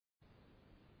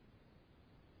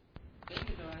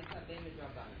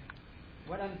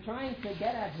What I'm trying to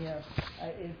get at here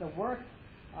is the work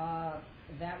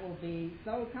that will be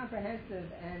so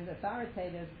comprehensive and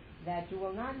authoritative that you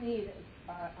will not need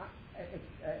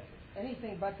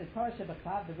anything but the Torah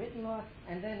Shabbat, the written law,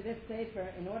 and then this sefer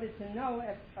in order to know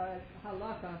if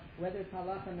halacha, whether it's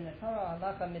halacha min Torah or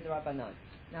halacha midrabanan.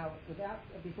 Now,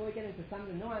 before we get into some of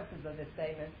the nuances of this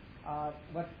statement,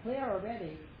 what's clear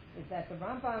already is that the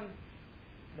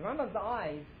Rambam's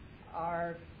eyes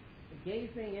are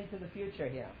gazing into the future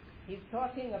here. He's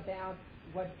talking about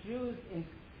what Jews in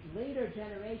later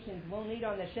generations will need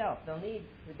on the shelf. They'll need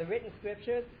the written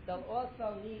scriptures. They'll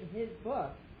also need his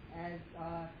book as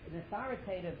an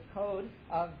authoritative code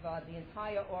of the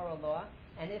entire oral law.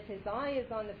 And if his eye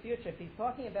is on the future, if he's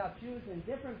talking about Jews in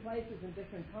different places in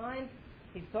different times,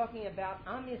 he's talking about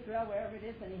Am Yisrael wherever it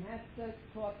is, and he has to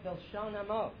talk Bilshon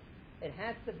Amo. It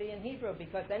has to be in Hebrew,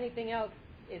 because anything else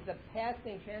is a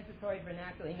passing, transitory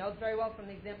vernacular. He knows very well from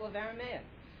the example of Aramaic.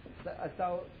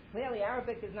 So clearly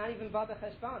Arabic is not even Baba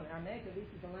Cheshbon. Aramaic at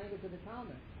least is the language of the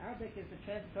Talmud. Arabic is the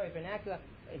transitory vernacular.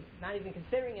 He's not even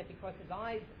considering it because his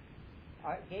eyes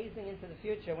are gazing into the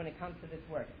future when it comes to this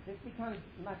work. This becomes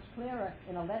much clearer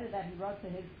in a letter that he wrote to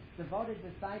his devoted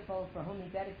disciple for whom he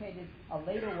dedicated a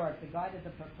later work, The Guide of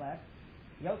the Perplexed,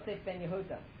 Yosef ben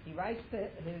Yehuda. He writes to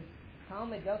his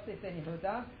Talmud Yosef ben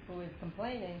Yehuda, who is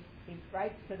complaining. He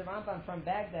writes to the Rambam from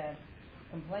Baghdad,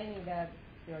 complaining that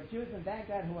there are Jews in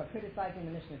Baghdad who are criticizing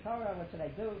the Mishnah Torah. What should I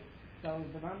do? So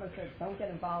the Rambam says, don't get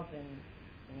involved in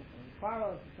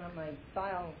quarrels. It's not my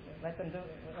style. Let them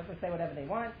say whatever they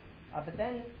want. But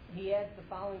then he adds the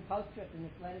following postscript in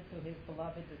this letter to his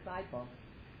beloved disciple,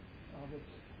 which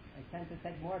I tend to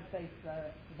take more face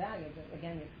value. But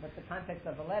again, what's the context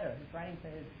of the letter? He's writing to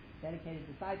his dedicated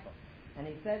disciple. And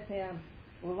he says to him,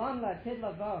 Ulam la'atid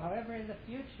lavo, however in the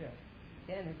future,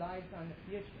 again his eyes on the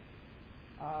future,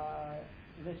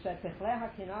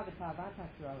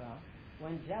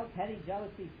 when petty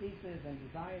jealousy ceases and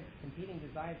competing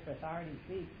desires for authority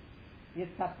cease, then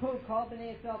all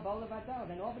Bnei Yisrael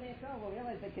will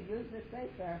realize they could use this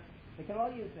sefer. They could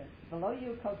all use it.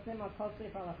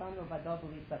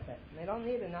 They don't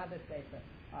need another sefer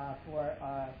for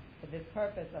this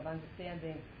purpose of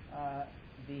understanding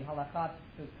the halakhat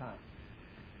sukkan.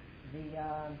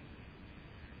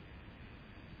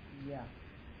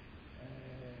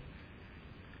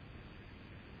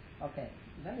 Okay,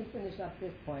 let me finish up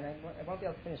this point. I won't be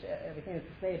able to finish everything to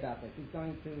say about this. He's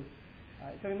going to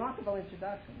it's a remarkable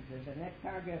introduction. The next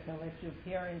paragraph will let you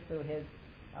peer into his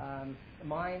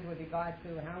mind with regard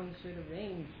to how he should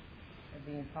arrange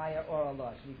the entire oral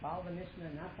law. Should he follow the Mishnah,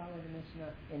 not follow the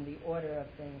Mishnah, in the order of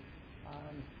things?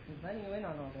 He's letting you in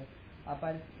on all this.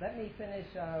 But let me finish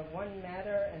one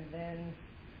matter and then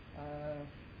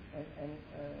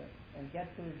and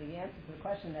get to the answer to the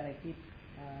question that I keep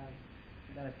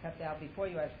that I've kept out before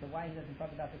you as to why he doesn't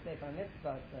talk about the Sefer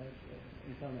Mitzvot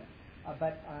until now.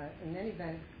 But in any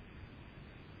event,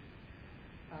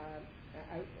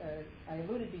 I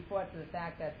alluded before to the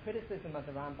fact that criticism of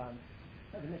the Rambam,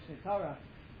 of the Mishnah Torah,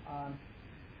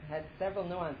 had several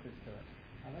nuances to it.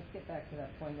 Let's get back to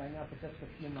that point right now for just a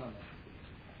few moments.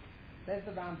 Says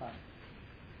the Rambam.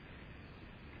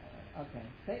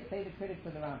 Say the critics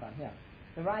of the Rambam here.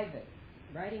 The Ravid,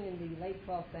 writing in the late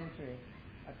 12th century,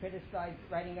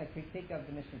 writing a critique of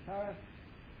the Mishnah Torah.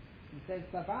 He says,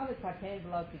 he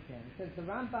says the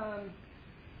Rambam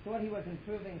thought he was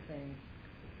improving things,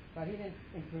 but he didn't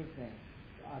improve things.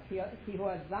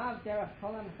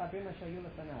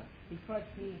 Because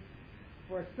he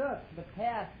forsook the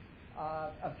path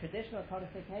of traditional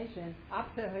codification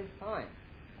up to his time.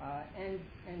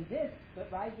 And this, the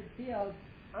Ravid feels,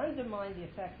 undermined the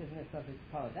effectiveness of his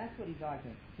code. That's what he's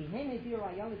arguing.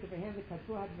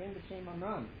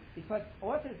 Because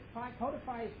authors,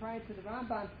 codifiers prior to the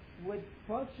Rambam would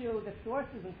quote you the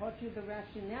sources and quote you the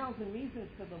rationales and reasons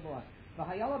for the law.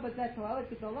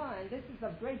 And this is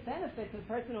of great benefit to the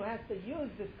person who has to use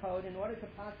this code in order to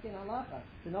paskin halacha,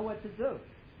 to know what to do.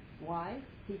 Why?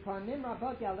 Because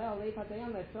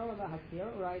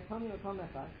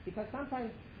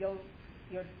sometimes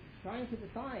you're trying to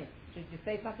decide, should you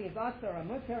say something is asur or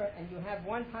mutar, and you have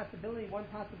one possibility, one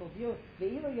possible view.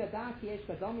 And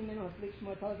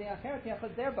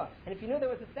if you knew there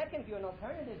was a second view, an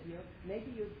alternative view,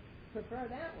 maybe you'd prefer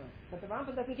that one. But the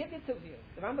Rambam doesn't give you two views.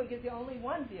 The Rambam gives you only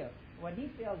one view. What he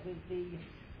feels is the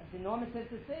normative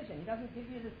decision. He doesn't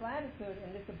give you this latitude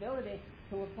and this ability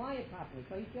to apply it properly.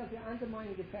 So he feels you're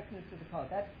undermining the effectiveness of the code.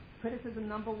 That's criticism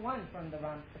number one from the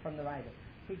writer.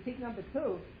 Critique number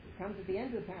two comes at the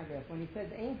end of the paragraph when he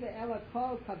says,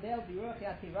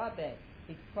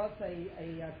 he quotes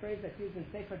a phrase that's used in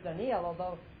Sefer Daniel,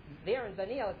 although there in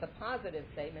Daniel it's a positive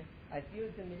statement. It's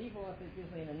used in medieval authors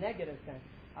usually in a negative sense.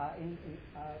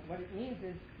 What it means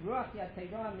is Ruach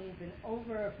Yateirah means an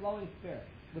overflowing spirit.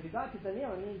 With regard to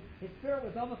Daniel, it means his spirit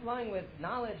was overflowing with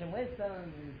knowledge and wisdom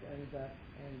and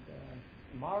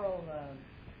moral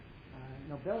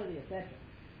nobility, etc.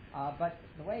 But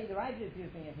the way the Rav is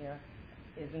using it here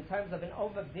is in terms of an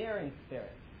overbearing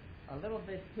spirit, a little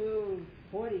bit too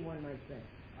haughty, one might say,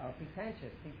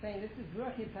 pretentious. He's saying this is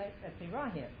Ruach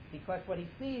Yateirah here, because what he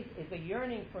sees is a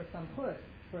yearning for some samchut,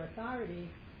 for authority,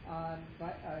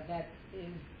 that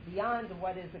is beyond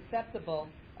what is acceptable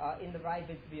in the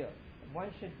Ravid's view.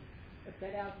 One should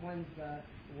set out one's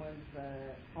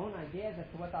own ideas as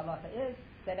to what the halacha is,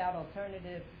 set out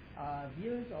alternative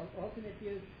views, alternate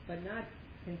views, but not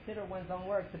consider one's own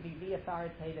work to be the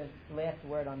authoritative last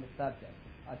word on the subject.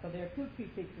 So there are two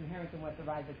critiques inherent in what the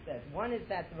Ravid says. One is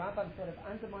that the Rambam sort of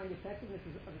undermined the effectiveness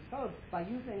of his code by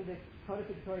using the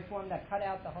codificatory form that cut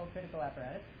out the whole critical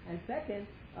apparatus. And second,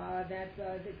 that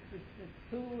it's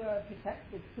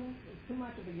too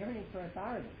much of a yearning for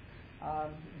authority.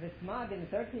 The Smag in the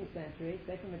 13th century,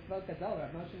 Sefer Mitzvot Gadol,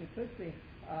 Moshe Mitzvotzi,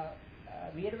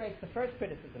 reiterates the first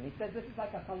criticism. He says this is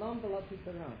like a chalom below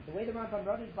pitaron. The way the Rambam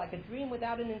wrote it is like a dream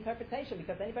without an interpretation,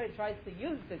 because anybody who tries to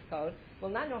use this code will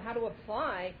not know how to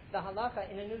apply the halacha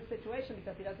in a new situation,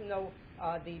 because he doesn't know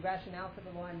the rationale for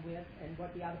the law and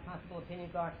what the other possible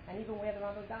opinions are, and even where the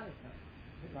Rambam got it from.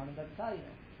 The Rambam doesn't tell you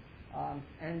that.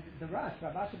 And the Rosh,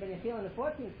 Rav Asher ben Yechiel in the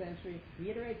 14th century,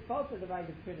 reiterates both of the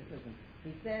Ravid's criticisms.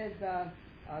 He says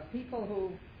people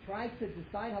who try to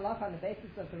decide halacha on the basis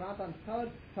of the Rambam's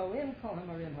code, toim kol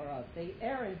hamarim harav. They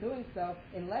err in doing so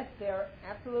unless they're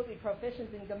absolutely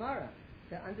proficient in Gemara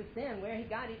to understand where he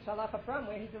got each halacha from,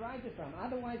 where he derived it from.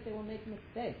 Otherwise, they will make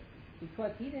mistakes.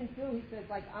 Because he didn't do, he says,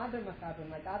 like other machabrim,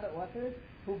 like other authors,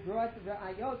 who brought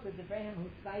ra'ayot with Abraham, who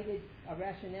cited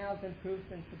rationales and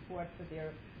proofs and support for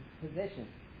their position.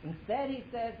 Instead, he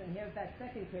says, and here's that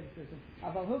second criticism,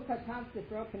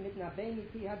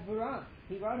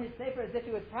 he wrote his sefer as if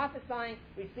he was prophesying,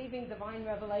 receiving divine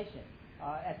revelation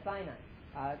at Sinai.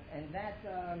 And that's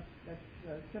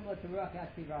similar to Ruach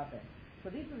Yateirah.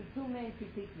 So these are the two main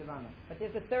critiques of the Rambam. But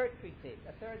there's a third critique,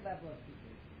 a third level of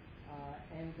critique.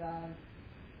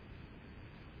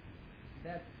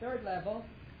 That third level,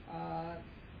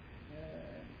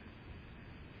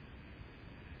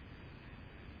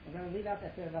 I'm going to leave out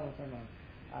that third level for a moment,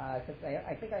 because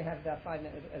I think I have 5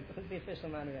 minutes. Who's the official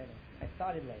moderator? I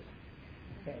started late.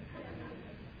 Okay.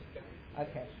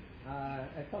 Okay.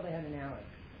 I thought I had an hour.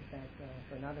 Is that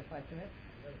for another 5 minutes?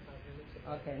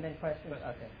 Okay, and then questions?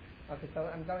 Okay. Okay, so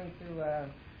I'm going to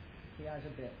triage a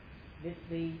bit.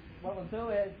 What we'll do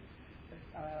is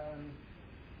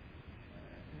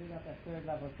leave out that third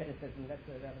level of criticism. That's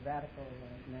a rather radical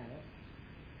matter.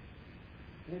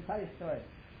 I'm going to tell you a story.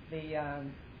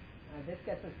 This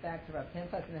gets us back to Rav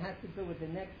Pinchas, and it has to do with the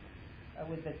next,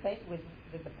 with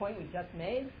the point we just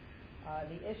made,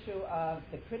 the issue of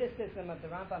the criticism of the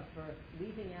Rambam for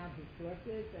leaving out his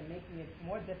sources and making it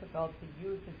more difficult to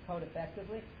use his code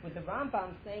effectively, with the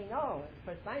Rambam saying, no,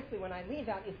 precisely when I leave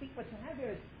out, you see what you have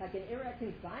here is like an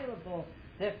irreconcilable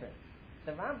difference.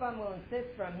 The Rambam will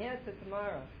insist from here to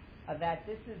tomorrow that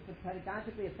this is the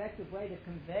pedagogically effective way to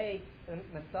convey the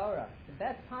Masorah. The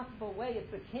best possible way is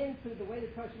akin to the way the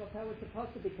Torah Sheba'al was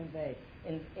supposed to be conveyed,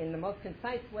 in the most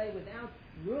concise way, without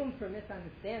room for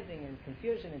misunderstanding and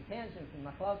confusion and tangents and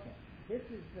machloket. This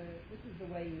is the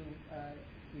way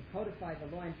you codify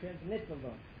the law and transmit the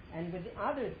law. And with the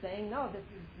others saying, no, this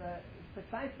is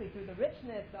precisely through the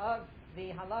richness of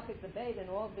the halachic debate and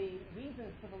all the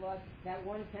reasons for the law that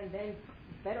one can then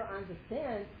better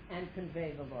understand and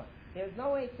convey the law. There's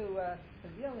no way to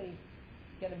really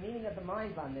get a meaning of the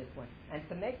minds on this one. And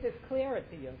to make this clearer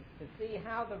to you, to see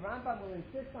how the Rambam will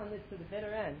insist on this to the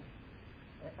bitter end,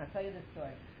 I'll tell you this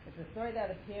story. It's a story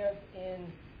that appears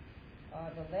in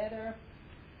the letter,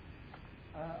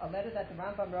 a letter that the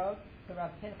Rambam wrote to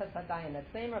Rav Pinchas Hadayan. That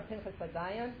same Rav Pinchas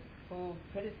Hadayan who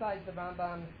criticized the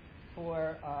Rambam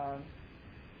for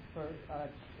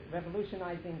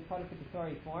revolutionizing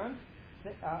codificatory forms.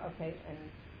 Okay, and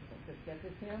just get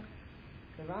this here.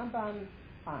 The Rambam,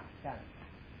 got it.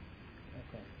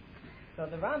 Okay. So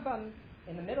the Rambam,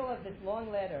 in the middle of this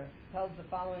long letter, tells the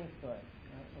following story.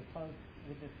 We'll close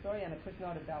with this story and a quick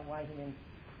note about why he didn't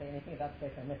say anything about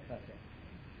Sefer Mitzvah here.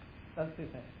 Those two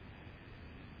things.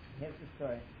 Here's the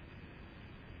story.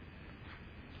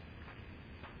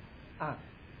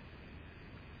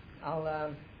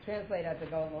 I'll translate as I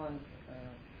go along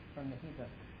from the Hebrew.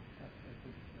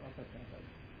 Also translate.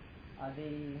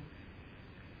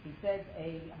 He says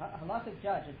a halachic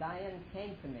judge, a dayan,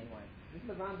 came to me once. This is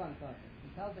the Rambam talking. He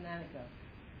tells an anecdote.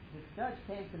 This judge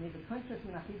came to me, the Kuntrus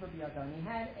Menachiva B'Yado, and he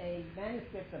had a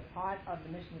manuscript of part of the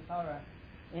Mishnah Torah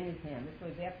in his hand. This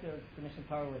was after the Mishnah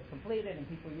Torah was completed and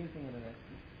people were using it already.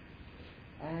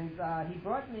 And he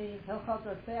brought me Hilchot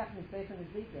Roseach Mitzvah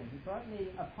Nezikin. He brought me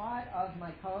a part of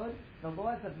my code, the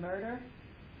laws of murder,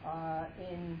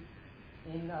 in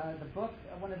the book,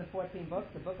 one of the 14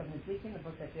 books, the book of Nezikin, the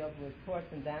book that deals with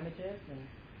torts and damages and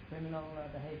criminal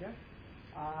behavior.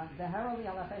 The Herald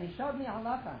Halacha, and he showed me a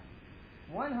halacha,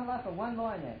 one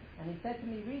law in it, and he said to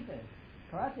me, read this.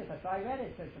 So I read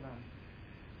it, says the Ram.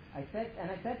 I said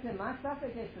to him, what's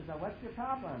your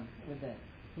problem with this?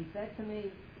 He said to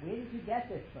me, where did you get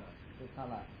this from, this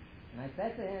halacha? And I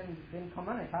said to him, Bin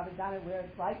Koman, I probably got it where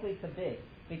it's likely to be.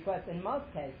 Because in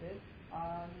most cases,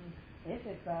 if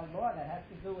it's a law that has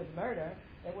to do with murder,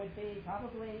 it would be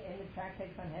probably in the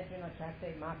Tractate Sanhedrin or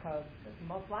Tractate Makos.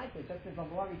 Most likely, just as the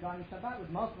law regarding Shabbat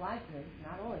would most likely,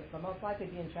 not always, but most likely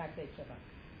be in Tractate Shabbat.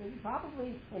 So it's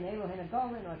probably in Elohim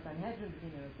Golin or Sanhedrin,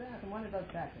 in one of those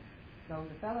tractates. So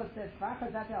the fellow says,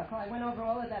 I went over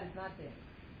all of that, it's not there.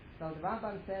 So the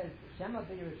Rambam says, Shema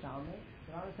B'Yerushalmi.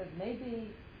 The Rambam says, maybe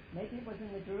it was in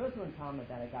the Jerusalem Talmud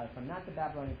that I got it from, not the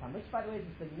Babylonian Talmud. Which, by the way, is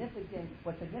significant.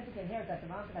 What's significant here is that the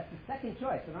Rambam, that's the second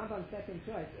choice, the Rambam's second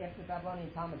choice after the Babylonian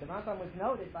Talmud. The Rambam was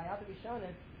noted by other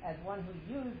Rishonim as one who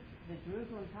used the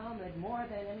Jerusalem Talmud more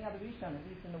than any other Rishon, at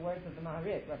least in the words of the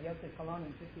Maharit, Rav Yosef Kalon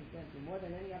in the 15th century, more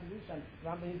than any other Rishon. The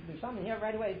Rambam used the Rishon, and here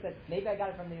right away he said, maybe I got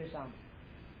it from the Yerushalmi.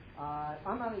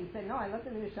 Amali, he said, no, I looked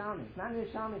in the Yerushalmi. It's not in the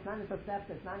Yerushalmi, it's not in the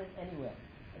Tosefta, it's not in anywhere.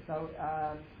 So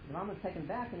the Rambam was taken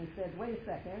back, and he said, wait a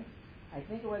second, I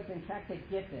think it was in Tractate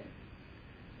Gittin.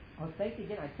 I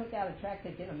took out a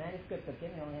Tractate Gittin, a manuscript of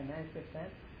Gittin, I only had manuscripts then,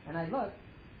 and I looked,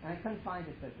 and I couldn't find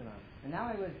it, says the Rambam. And now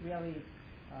I was really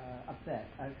upset,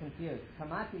 I was confused.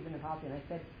 Kamati ibn Halti, and I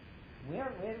said, where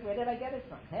did I get it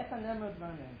from? Hecha Nemrud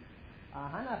Vernon.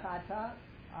 Hanachata,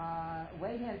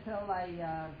 wait until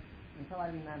I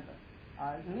remember.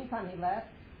 In the meantime, he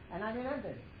left, and I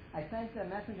remembered. I sent a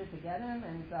messenger to get him,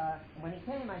 and when he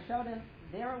came, I showed him,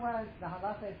 there it was, the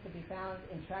halacha is to be found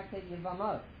in Tractate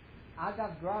Yevamot.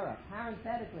 Agav Grora,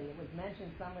 parenthetically, it was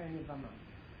mentioned somewhere in Yevamot.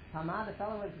 Tama, the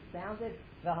fellow was astounded,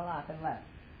 the halacha, and left.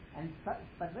 But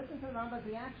listen to the Rambam's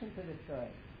reaction to this story.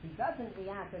 He doesn't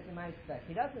react as you might expect.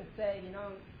 He doesn't say,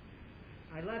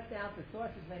 I left out the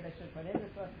sources, maybe I should put in the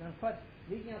sources. And of course,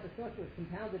 leaving out the sources was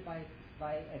compounded by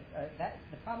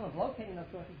the problem of locating those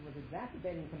sources was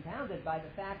exacerbated and compounded by the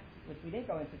fact, which we didn't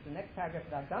go into, the next paragraph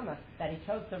of Agama, that he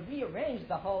chose to rearrange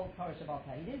the whole Torah Shabbat.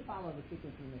 He didn't follow the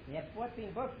sequence of the Mishnah. He had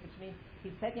 14 books, which means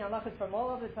he's taking halachas from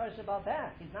all over the Torah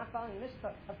Shabbat. He's not following the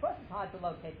Mishnah. Of course, it's hard to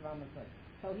locate the Rambam source.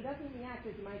 So he doesn't react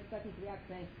as you might expect him to react,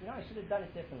 saying, I should have done it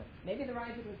differently. Maybe the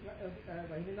Ravid was,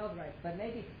 well, he didn't know the Ravid, but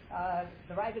maybe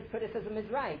the Ravid's criticism is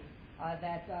right,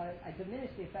 that I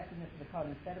diminished the effectiveness of the code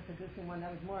instead of producing one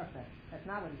that was more effective. That's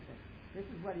not what he's saying. This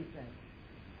is what he's saying.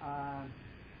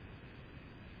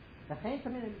 The Chaim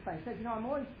community says, I'm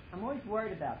always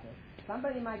worried about this.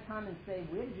 Somebody might come and say,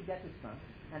 where did you get this from?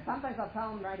 And sometimes I'll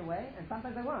tell them right away, and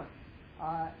sometimes I won't,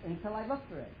 until I look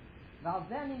for it.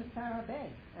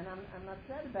 And I'm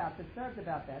upset about, disturbed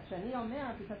about that. Shani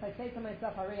Omer, because I say to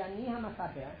myself,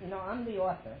 I'm the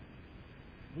author.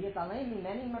 And if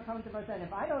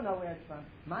I don't know where it's from,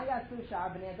 what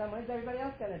is everybody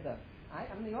else going to do?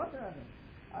 I'm the author of it.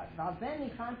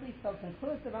 So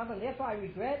concludes the Rambam, therefore I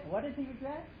regret. What does he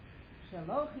regret? That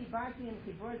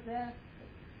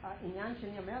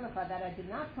I did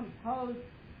not compose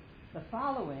the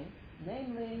following,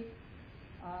 namely,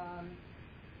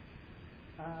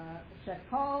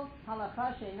 Shekol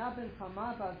halacha she'ina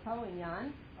b'mkoma b'oto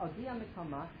inyan odia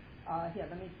mikoma. Here,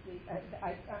 let me see.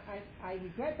 I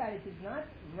regret that it did not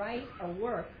write a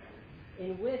work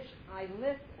in which I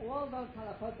list all those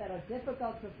halachot that are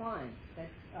difficult to find, that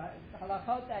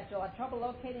halachot that you'll have trouble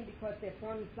locating because they're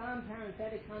from some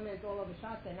parenthetic comments all over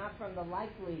Shas, they're not from the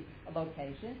likely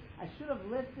location. I should have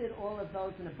listed all of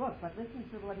those in a book, but listen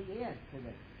to what he adds to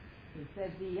this. He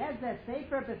says, "V'yezeh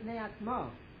sefer b'fnei atzmo."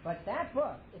 But that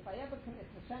book, if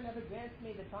Hashem ever grants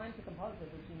me the time to compose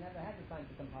it, which he never had the time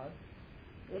to compose,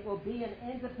 it will be an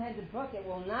independent book. It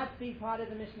will not be part of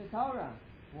the Mishnah Torah.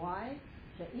 Why?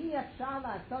 Because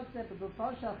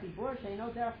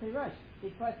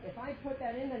if I put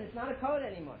that in, then it's not a code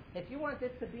anymore. If you want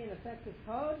this to be an effective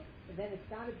code, then it's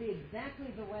got to be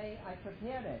exactly the way I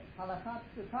prepared it. Halakha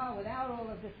psuka, without all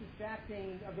of this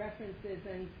distracting references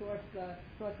and source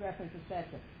references,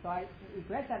 etc. So I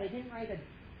regret that I didn't write a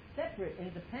separate,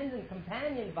 independent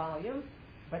companion volume,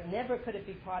 but never could it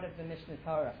be part of the Mishnah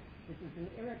Torah. this is an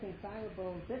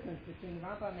irreconcilable difference between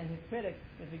Rambam and his critics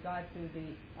with regard to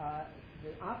the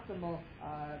optimal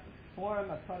form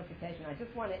of codification. I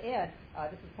just want to add,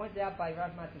 this is pointed out by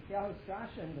Rav Matisyahu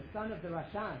Strashin, the son of the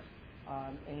Rashash,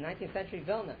 in 19th century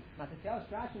Vilna. Matisyahu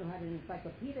Strashin, who had an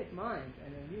encyclopedic mind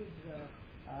and a huge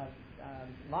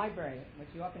library, which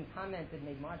he often commented,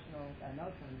 made marginal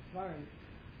notes on his foreign,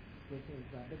 which is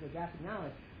bibliographic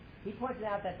knowledge. He pointed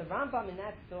out that the Rambam in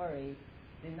that story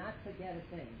did not forget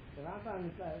a thing. The Rambam,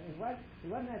 he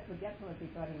wasn't as forgetful as he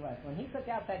thought he was. When he took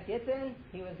out that Gittin,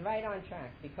 he was right on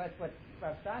track, because what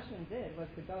Rav Strashin did was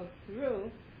to go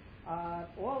through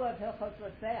all of Hilchos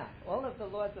Roseach, all of the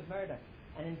laws of murder.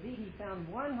 And indeed, he found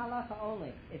one halacha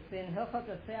only. It's in Hilchos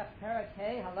Roseach Perek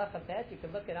Hey, halacha bet. You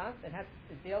can look it up.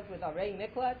 It deals with Arei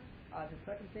Miklat, the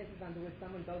circumstances under which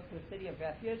someone goes to a city of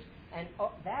refuge. And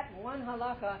that one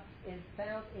halacha is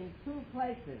found in two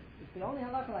places. It's the only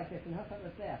halacha like this in Hilchos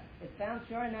Roseach. It's found,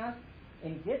 sure enough,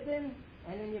 in Gittin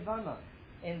and in Yevamot,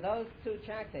 in those two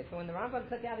tractates. So when the Rambam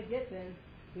took out a Gittin,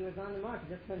 he was on the mark.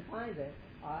 He just couldn't find it.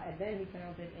 And then he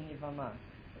found it in Yevamot.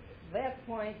 Last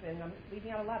point, and I'm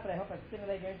leaving out a lot, but I hope I've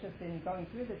stimulated your interest in going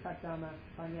through this Hakdama,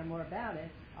 finding out more about it,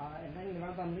 and letting the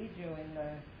Rambam lead you in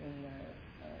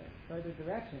further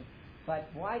direction. But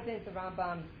why did the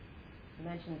Rambam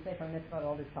mention Sefer Mitzvot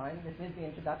all the time? This is the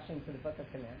introduction to the Book of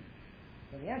Commandments.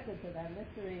 So the answer to that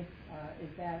mystery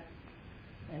is that,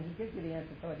 and he gives you the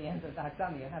answer toward the end of the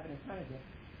Hakdama, you have it in front of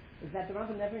you, is that the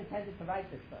Rambam never intended to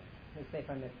write this book, the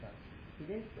Sefer Mitzvot.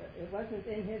 It wasn't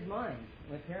in his mind,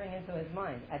 we're peering into his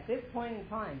mind. At this point in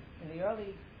time, in the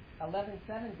early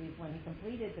 1170s, when he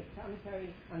completed the commentary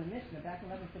on the Mishnah back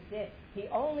in 1168, he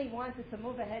only wanted to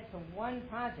move ahead to one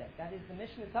project, that is the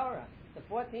Mishnah Torah, the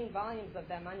 14 volumes of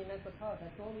that monumental Torah.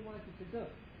 That's all he wanted to do.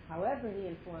 However, he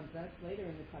informs us later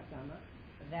in the Hakdama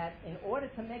that in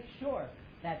order to make sure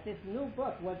that this new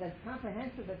book was as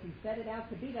comprehensive as he set it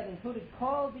out to be, that included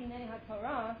Kol Dinei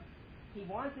HaTorah, he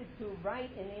wanted to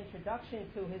write in the introduction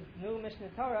to his new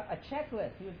Mishnah Torah a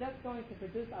checklist. He was just going to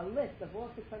produce a list of all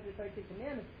 613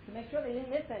 commandments to make sure they didn't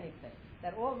miss anything,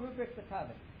 that all rubrics are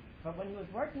covered. But when he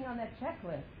was working on that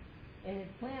checklist, in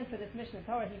his plan for this Mishnah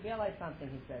Torah, he realized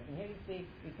something, he says. And here you see,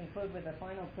 we conclude with a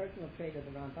final personal trait of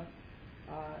the Rambam.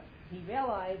 He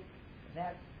realized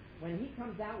that when he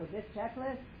comes out with this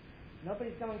checklist,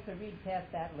 nobody's going to read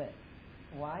past that list.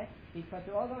 Why? Because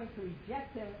they're all going to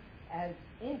reject him as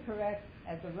incorrect,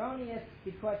 as erroneous,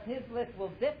 because his list will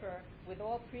differ with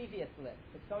all previous lists.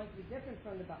 It's going to be different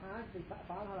from the Baha'is, the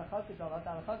Baal Halachot Gedolot.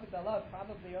 The Halachot Gedolot,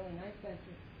 probably early 9th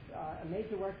century, a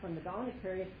major work from the Gaonic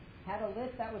period, had a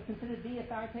list that was considered the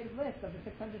authoritative list of the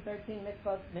 613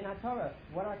 mitzvot min HaTorah,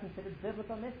 what are considered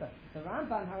biblical mitzvahs. The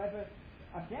Rambam, however,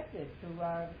 objected to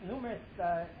numerous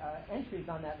entries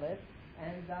on that list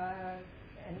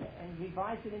and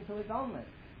revised it into his own list.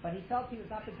 But he felt he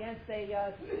was up against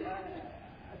a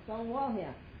stone wall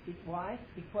here. Why?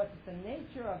 Because it's the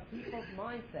nature of people's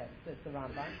mindsets, says the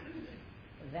Rambam,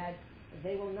 that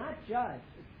they will not judge,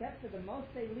 except for the most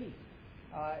they least.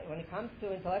 When it comes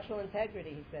to intellectual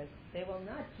integrity, he says, they will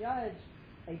not judge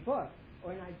a book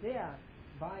or an idea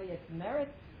by its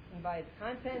merits and by its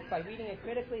content, by reading it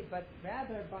critically, but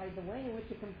rather by the way in which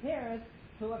it compares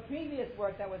to a previous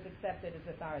work that was accepted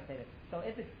as authoritative. So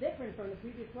if it's different from the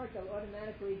previous work, they'll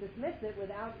automatically dismiss it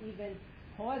without even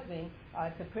pausing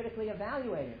to critically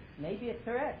evaluate it. Maybe it's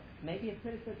correct. Maybe his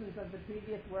criticisms of the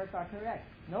previous work are correct.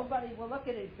 Nobody will look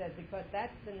at it, he says, because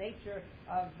that's the nature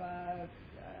of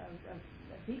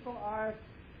people are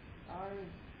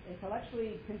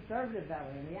intellectually conservative that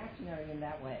way and reactionary in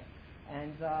that way.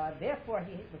 And therefore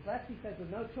he was left, he says,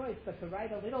 with no choice but to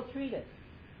write a little treatise,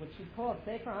 which he called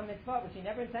Sefer HaMitzvot, which he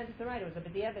never intended to write. It was a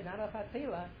b'diavad, not a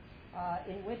chatchila,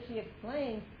 in which he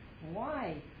explains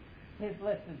why his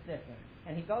list is different.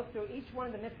 And he goes through each one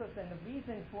of the mitzvahs and the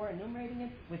reason for enumerating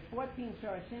it with 14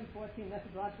 shorashim, 14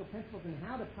 methodological principles, and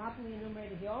how to properly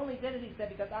enumerate it. He only did it, he said,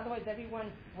 because otherwise everyone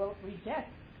will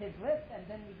reject his list and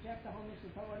then reject the whole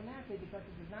Mishnah Torah automatically because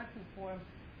it does not conform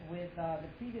with the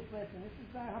previous list. And this is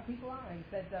how people are. He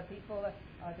said people,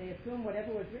 they assume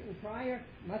whatever was written prior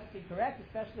must be correct,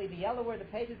 especially the yellower the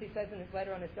pages, he says in his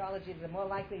letter on astrology, the more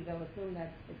likely they'll assume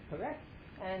that it's correct,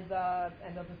 and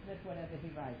they'll dismiss whatever he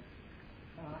writes.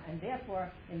 And therefore,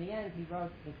 in the end, he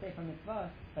wrote the Sefer Mitzvot,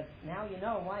 but now you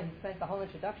know why he spent the whole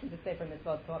introduction to Sefer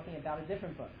Mitzvot talking about a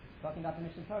different book, talking about the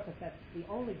Mishnah Torah, because that's the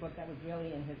only book that was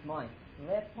really in his mind.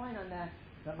 The last point on that,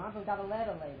 the Rambam got a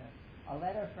letter later, a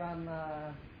letter from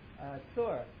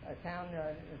Sur, a town,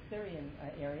 a Syrian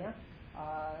area,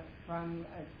 from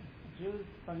Jews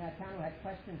from that town who had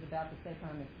questions about the Sefer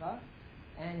HaMitzvah,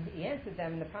 and he answered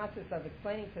them in the process of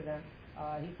explaining to them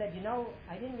he said,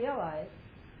 I didn't realize,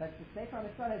 but the Sefer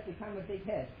HaMitzvot has become a big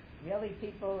hit. Really,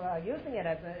 people are using it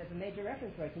as a major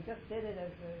reference work. He just did it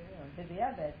as did the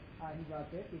Eved. He wrote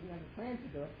this. He didn't have a plan to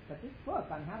do it. But this book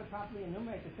on how to properly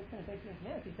enumerate the 613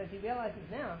 commandments, he says he realizes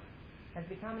now, has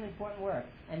become an important work.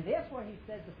 And therefore he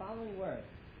says the following words.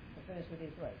 I'll finish with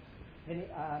these words.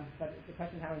 But the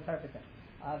question is how to interpret them.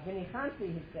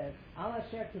 V'nichanti, he says, Al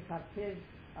asher kitabtiv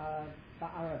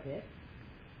ba'arabit.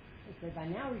 He says, I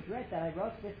now regret that I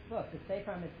wrote this book, the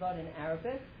Sefer HaMitzvot, in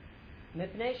Arabic.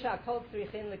 Mipnei she'akol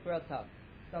tzrichin likrotav.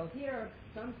 So here,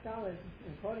 some scholars,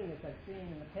 in quoting this I've seen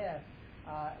in the past,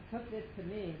 took this to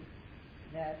mean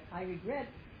that I regret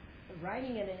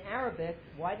writing it in Arabic.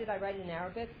 Why did I write it in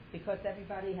Arabic? Because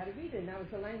everybody had to read it, and that was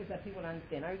the language that people would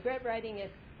understand. I regret writing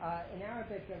it in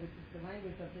Arabic, which is the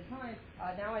language of the time.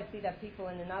 Now I see that people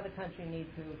in another country need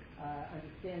to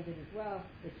understand it as well.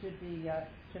 It should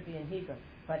be in Hebrew.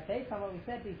 But based on what we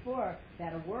said before,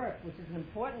 that a work which is an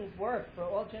important work for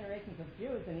all generations of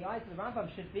Jews in the eyes of the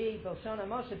Rambam should be B'lshon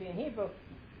Hamo, should be in Hebrew.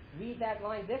 Read that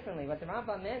line differently. What the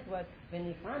Rambam meant was, I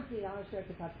regret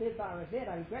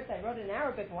that I wrote it in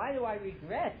Arabic. Why do I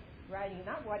regret writing it?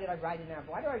 Not why did I write it in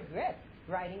Arabic. Why do I regret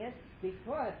writing it?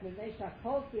 Because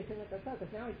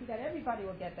now we see that everybody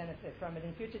will get benefit from it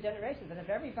in future generations. And if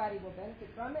everybody will benefit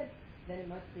from it, then it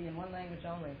must be in one language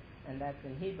only, and that's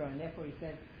in Hebrew. And therefore he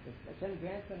said, if Hashem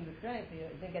grants him the strength, he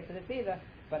didn't get to this either,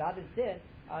 but others did,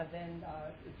 then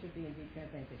it should be indeed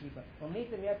translated to Hebrew. We'll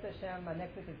meet in Yom Hashem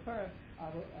next week in Purim.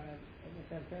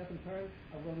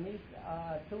 We'll meet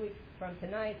 2 weeks from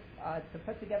tonight to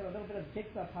put together a little bit of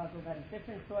jigsaw puzzle that is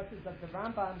different sources of the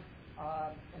Rambam,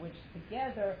 which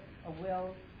together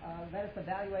will let us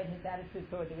evaluate his attitude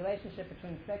toward the relationship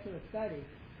between secular study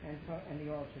and the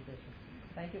oral tradition.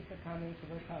 Thank you for coming to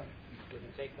the talk. Would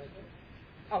you take questions?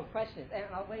 Oh, questions. And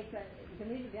I'll wait. You can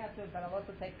leave if you have to, but I'll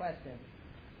also take questions.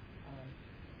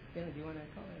 Billy, do you want to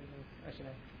call it? Or should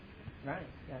I? Ronnie,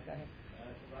 yeah, go ahead.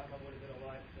 The Rambam would have been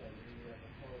alive the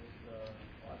proposed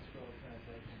Oxford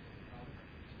translation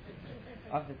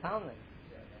of the Talmud.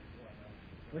 Yeah, that's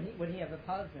one. Would he have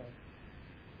opposed it?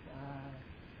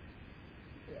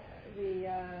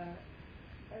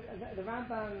 The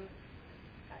Rambam,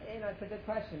 it's a good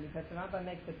question, because the Rambam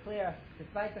makes it clear,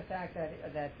 despite the fact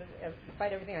that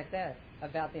despite everything I said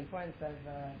about the importance of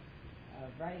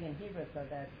writing in Hebrew so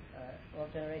that all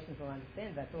generations will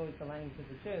understand, that's always the language of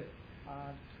the Jews.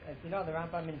 As you know, the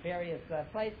Rambam in various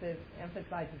places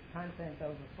emphasizes content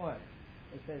over form.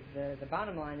 It says the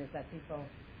bottom line is that people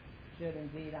should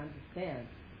indeed understand.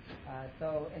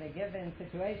 So in a given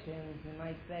situation, you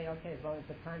might say, okay, as long as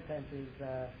the content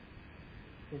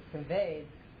is conveyed,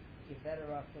 you're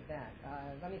better off with that.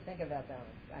 Let me think about that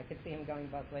one. I could see him going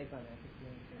both ways on that.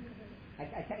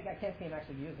 I can't see him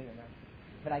actually using it,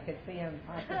 but I could see him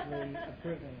possibly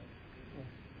approving it. Yeah.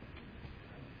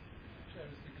 Actually, I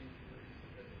was thinking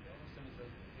that almost on the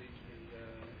page the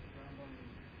Rambam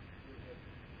would have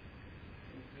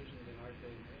occasions in our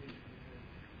day and age people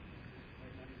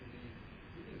might not even be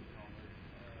reading Talmud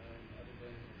other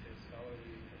than say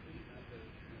scholarly, not the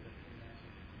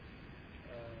massive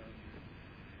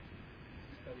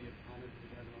study of Talmud.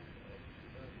 We have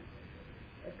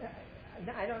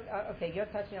I don't. Okay, you're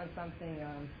touching on something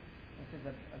which is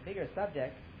a bigger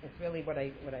subject. It's really what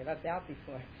I left out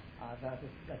before. I'll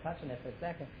just touch on it for a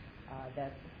second.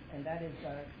 That is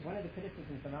one of the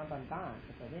criticisms of Rambam Ban,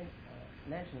 which I didn't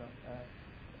mention,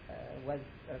 was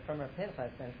from Rav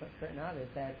Pinchas and certain others,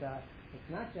 that it's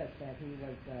not just that he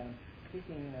was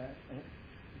seeking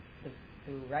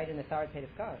to write an authoritative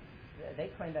code. They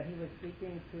claim that he was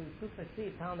seeking to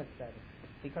supersede Talmud study,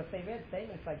 because they read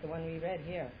statements like the one we read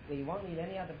here, where you won't need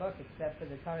any other book except for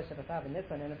the Torah Shabbat and this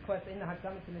one. And of course, in the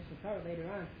Hakdamah to Mishnah Torah later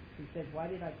on, he says, why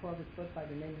did I call this book by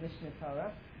the name Mishnah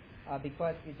Torah?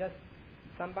 Because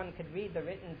someone could read the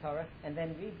written Torah and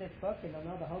then read this book and they'll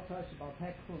know the whole Torah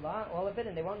Shabbat Kula, all of it,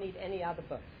 and they won't need any other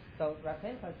book. So Rav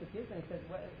Pinchas refused and he says,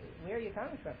 where are you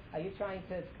coming from? Are you trying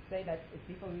to say that if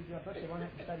people read your book, they won't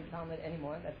have to study Talmud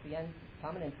anymore? That's the end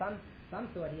Talmud. And some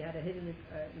thought he had a hidden,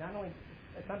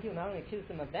 some people not only accused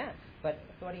him of that, but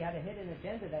thought he had a hidden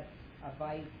agenda that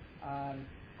by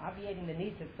obviating the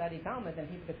need to study Talmud, then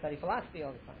people could study philosophy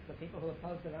all the time. So people who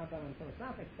opposed the Rambam in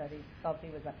philosophic studies felt he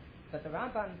was but the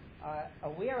Rambam,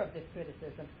 aware of this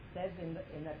criticism, says in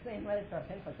that same letter to Rav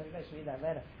Pinchas, everybody should read that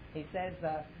letter, he says,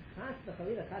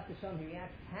 he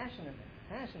reacts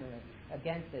passionately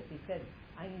against this. He said,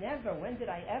 when did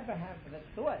I ever have the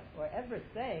thought or ever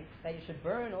say that you should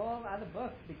burn all other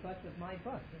books because of my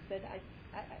book?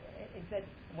 He said,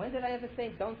 when did I ever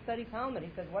say don't study Talmud?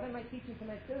 He said, what am I teaching to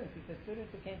my students? He said, students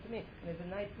who came to me. And there's a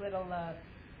nice little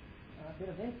a bit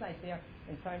of insight there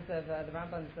in terms of the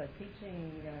Rambam's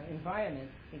teaching environment.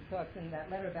 He talks in that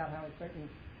letter about how certain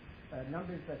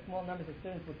small numbers of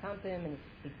students will come to him, and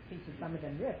he teaches some of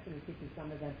them Rif, and he teaches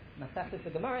some of them Masechtas the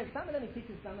Gemara, and some of them he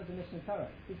teaches some of the Mishnah Torah.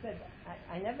 He said,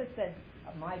 I never said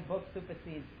my book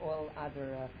supersedes all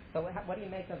other. So what do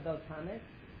you make of those comments?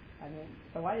 I mean,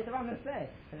 so why did the Rambam say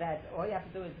that all you have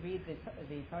to do is read the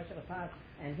Torah Shabbat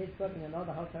and his book and you'll know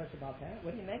the whole Torah Shabbat?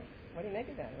 What do you make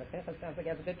of that? Well, Pinchas sounds like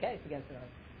he has a good case against the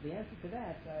Rambam. The answer to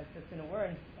that, just in a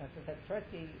word, Professor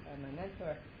Tversky, my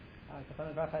mentor,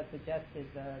 Zechron Bracha suggested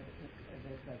that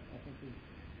I think he's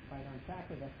quite on track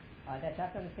with it. That you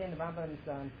have to understand the Rambam's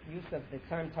use of the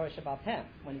term Torah Shabbat Peh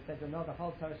when he says you'll know the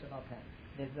whole Torah Shabbat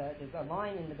Peh. There's a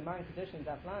line in the Gemara and Kedushin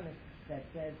Daf Lamed that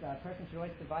says a person should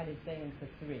always divide his day into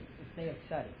three, his day of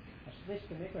study. A shlish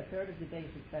gemikra, a third of the day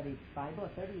you should study Bible, a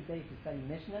third of the day you should study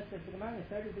Mishnah, says the Gemara, and a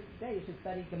third of the day you should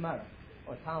study Gemara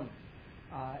or Talmud.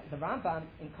 The Rambam,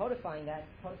 in codifying that,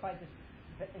 codifies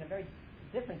it in a very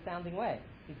different sounding way.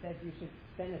 He says you should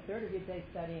spend a third of your day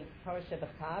studying Torah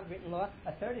Shebechtav, written law,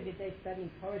 a third of your day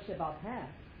studying Torah Shebal Peh,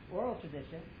 oral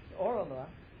tradition, oral law.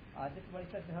 This is what he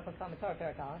says in Hilchos Talmud Torah,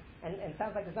 Parakala, and it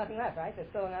sounds like there's nothing left, right? There's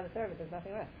still another third, but there's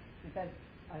nothing left. He says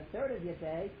a third of your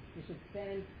day you should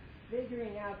spend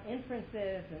figuring out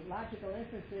inferences and logical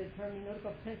inferences,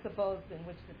 hermeneutical principles in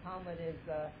which the Talmud is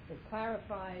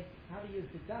clarified, how to use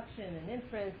deduction and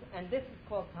inference, and this is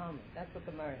called Talmud. That's what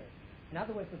the Gemara is. In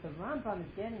other words, what the Rambam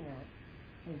is getting at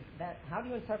is that how do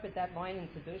you interpret that line in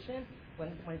Kedushin when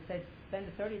it says spend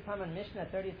a third of your time on Mishnah, a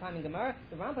third of your time in Gemara?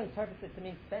 The Rambam interprets it to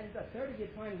mean spend a third of your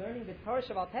time learning the Torah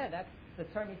Shebal Peh. That's the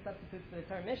term he substitutes for the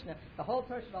term Mishnah. The whole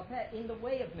Torah Shebal Peh in the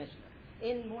way of Mishnah,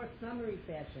 in more summary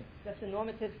fashion, just a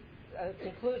normative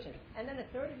conclusion. And then a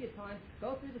third of your time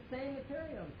go through the same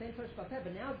material, the same Torah Shebal Peh,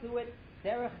 but now do it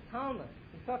derech Talmud.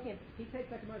 He takes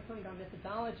that Gemara talking about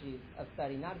methodologies of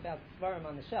study, not about svarim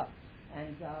on the shelf.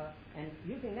 And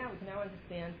using that, we can now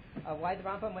understand why the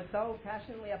Rambam was so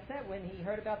passionately upset when he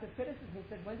heard about this criticism. He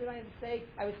said, when did I say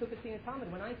I was superseding the Talmud?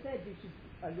 When I said you should,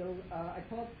 I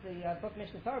called the book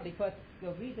Mishnah Torah because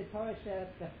you'll read the Torah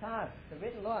Shebechtav, the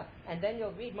written law, and then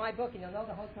you'll read my book and you'll know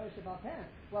the whole Torah Shebal Peh.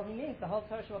 Well, he means the whole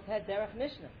Torah Shebal Peh derech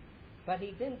Mishnah. But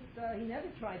he didn't. He never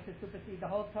tried to supersede the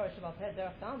whole Torah Shebal Peh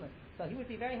derech Talmud. So he would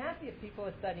be very happy if people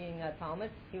were studying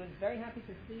Talmud. He was very happy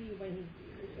to see when he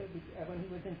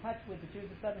was in touch with the Jews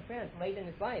of southern France late in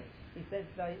his life. He says,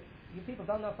 "You people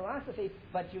don't know philosophy,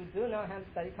 but you do know how to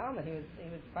study Talmud." He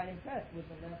was quite impressed with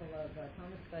the level of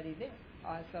Talmud study there.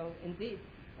 So indeed,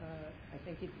 I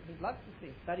think he'd love to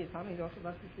see study of Talmud. He'd also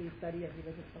love to see study of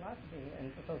religious philosophy and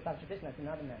philosophical tradition. That's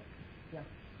another matter. Yeah.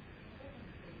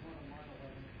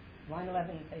 Line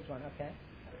 11, page 1, okay.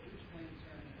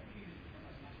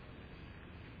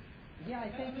 Yeah, I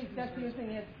think he's just using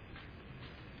it.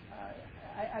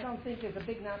 I don't think there's a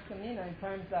big nafkamina in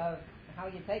terms of how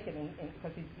you take it,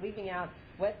 because he's leaving out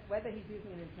whether he's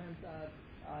using it in terms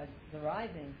of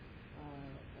deriving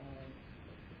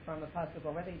from a pasuk,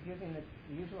 or whether he's using the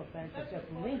usual sense of just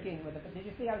linking with it. But did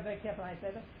you see I was very careful when I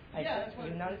said that?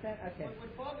 You noticed that? Okay.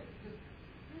 What bothers me is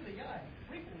you're the guy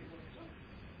frequently goes up.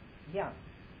 Yeah.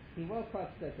 He will quote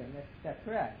Sukkim, that's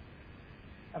correct.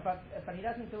 But he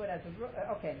doesn't do it as a rule.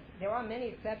 Okay, there are many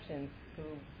exceptions to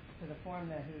the form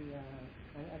that he,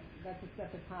 and that's a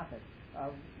separate topic.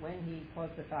 When he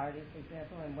quotes authorities, for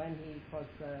example, and when he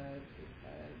quotes the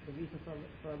reason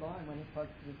for a law, and when he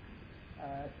quotes the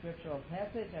scriptural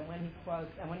passage, and when he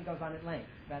goes on at length,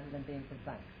 rather than being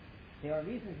precise. There are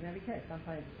reasons in every case.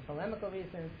 Sometimes it's a polemical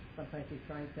reason. Sometimes he's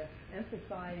trying to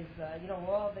emphasize,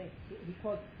 he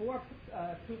quotes 4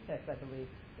 proof texts, I believe,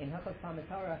 in Hilchos Talmud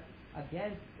Torah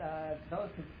against those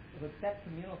who accept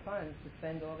communal funds to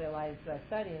spend all their lives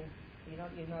studying. You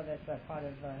know that's part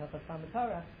of Hilchos Talmud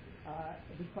Torah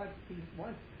because he's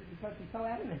so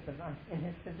adamant in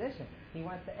his position. He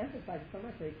wants to emphasize it so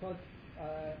much that he quotes.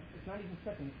 It's not even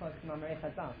certain. He quotes Mamarei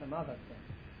Chazal, some other thing.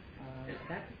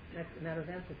 That's a matter of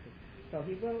emphasis. So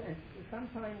he will, and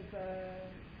sometimes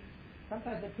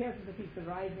it appears as if he's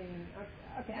deriving.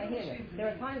 Okay, I hear you. There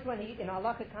are times when he, in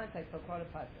halachic context, will quote a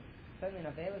pasuk. Certainly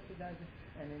in Avelis he does it,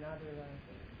 and in other.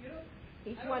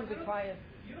 Each one requires.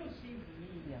 You don't seem to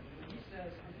me when he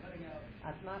says I'm cutting out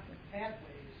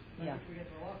pathways when we get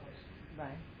to halachos.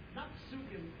 Right. Not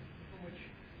sukkim from which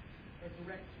you get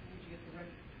direct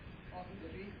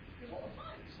authenticity. Because all the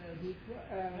time he says, you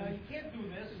can't do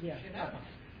this. You should have.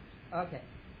 Okay.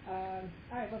 All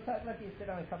right, let you sit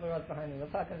on a couple of rows behind me.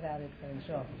 We'll talk about it in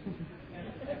short.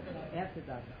 After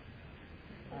that.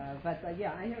 But I hear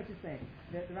what you're saying.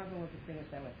 The Rambam will distinguish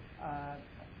that way.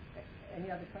 Any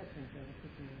other questions?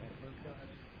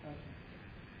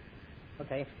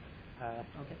 Okay.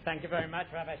 Okay. Thank you very much,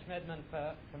 Rabbi Schmidman,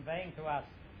 for conveying to us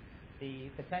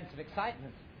the sense of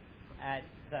excitement at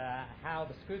how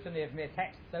the scrutiny of mere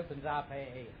texts opens up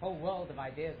a whole world of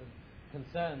ideas and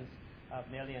concerns of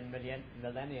nearly a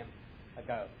millennium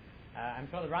ago. I'm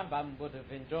sure the Rambam would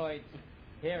have enjoyed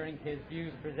hearing his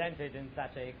views presented in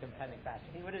such a compelling fashion.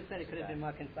 He would have said it could have been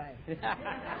more concise. Let's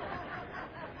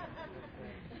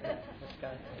go.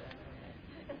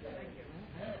 Thank you.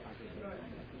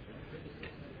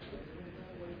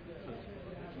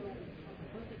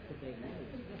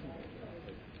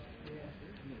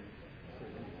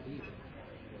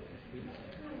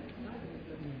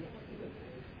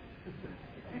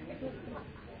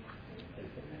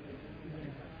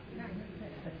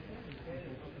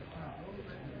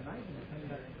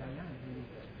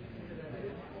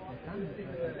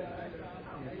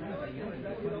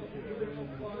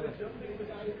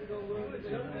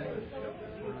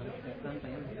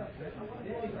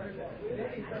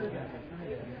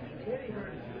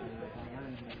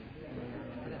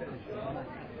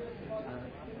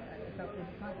 So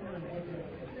it's possible in different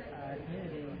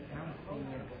community counseling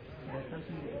there's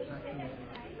something that's approximate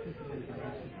principles of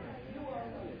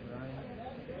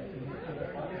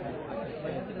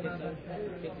whatever the Rambam said.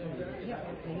 Yeah,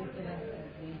 they used to have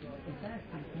in fact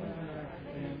it's more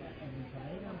in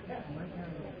Toledo, one town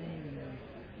was saying in the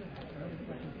early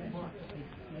 14th century they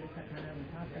made a sakana and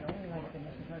passed it only like the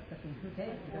mission first except in two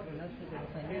cases because when those people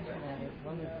were financial at it,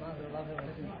 one was mother love it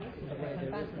was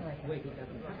fasting like that.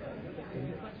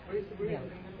 Yeah.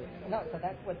 No, so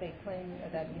that's what they claim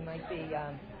that he might be.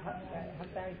 How's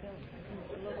Barry feeling?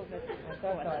 A little bit. I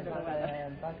thought so. I thought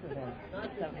Buck was in. So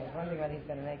I was wondering whether he's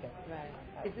going to make it. Right.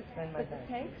 Is this been my time?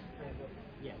 Taste?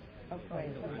 Yes. Oh,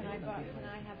 wait. Can I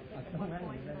have it at one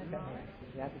point in my mouth?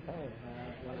 You have to tell me.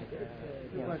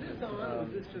 Was this on, or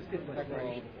was this just his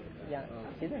declaration? Yeah.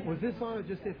 Was this on, or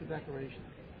just his declaration?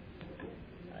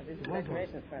 This is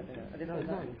declaration as far as I know. This was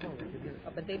on.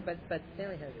 But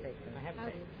Stanley has taste. I have to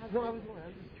say. No, I was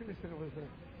just curious that it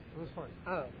was fun.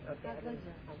 Oh, okay.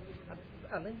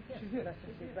 Linda? Yes. She's here.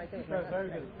 She's right there. Very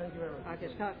good. Thank you very much. Okay,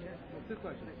 stop. Two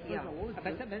questions. Yeah.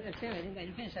 But Stanley, I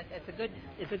didn't finish.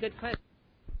 It's a good question.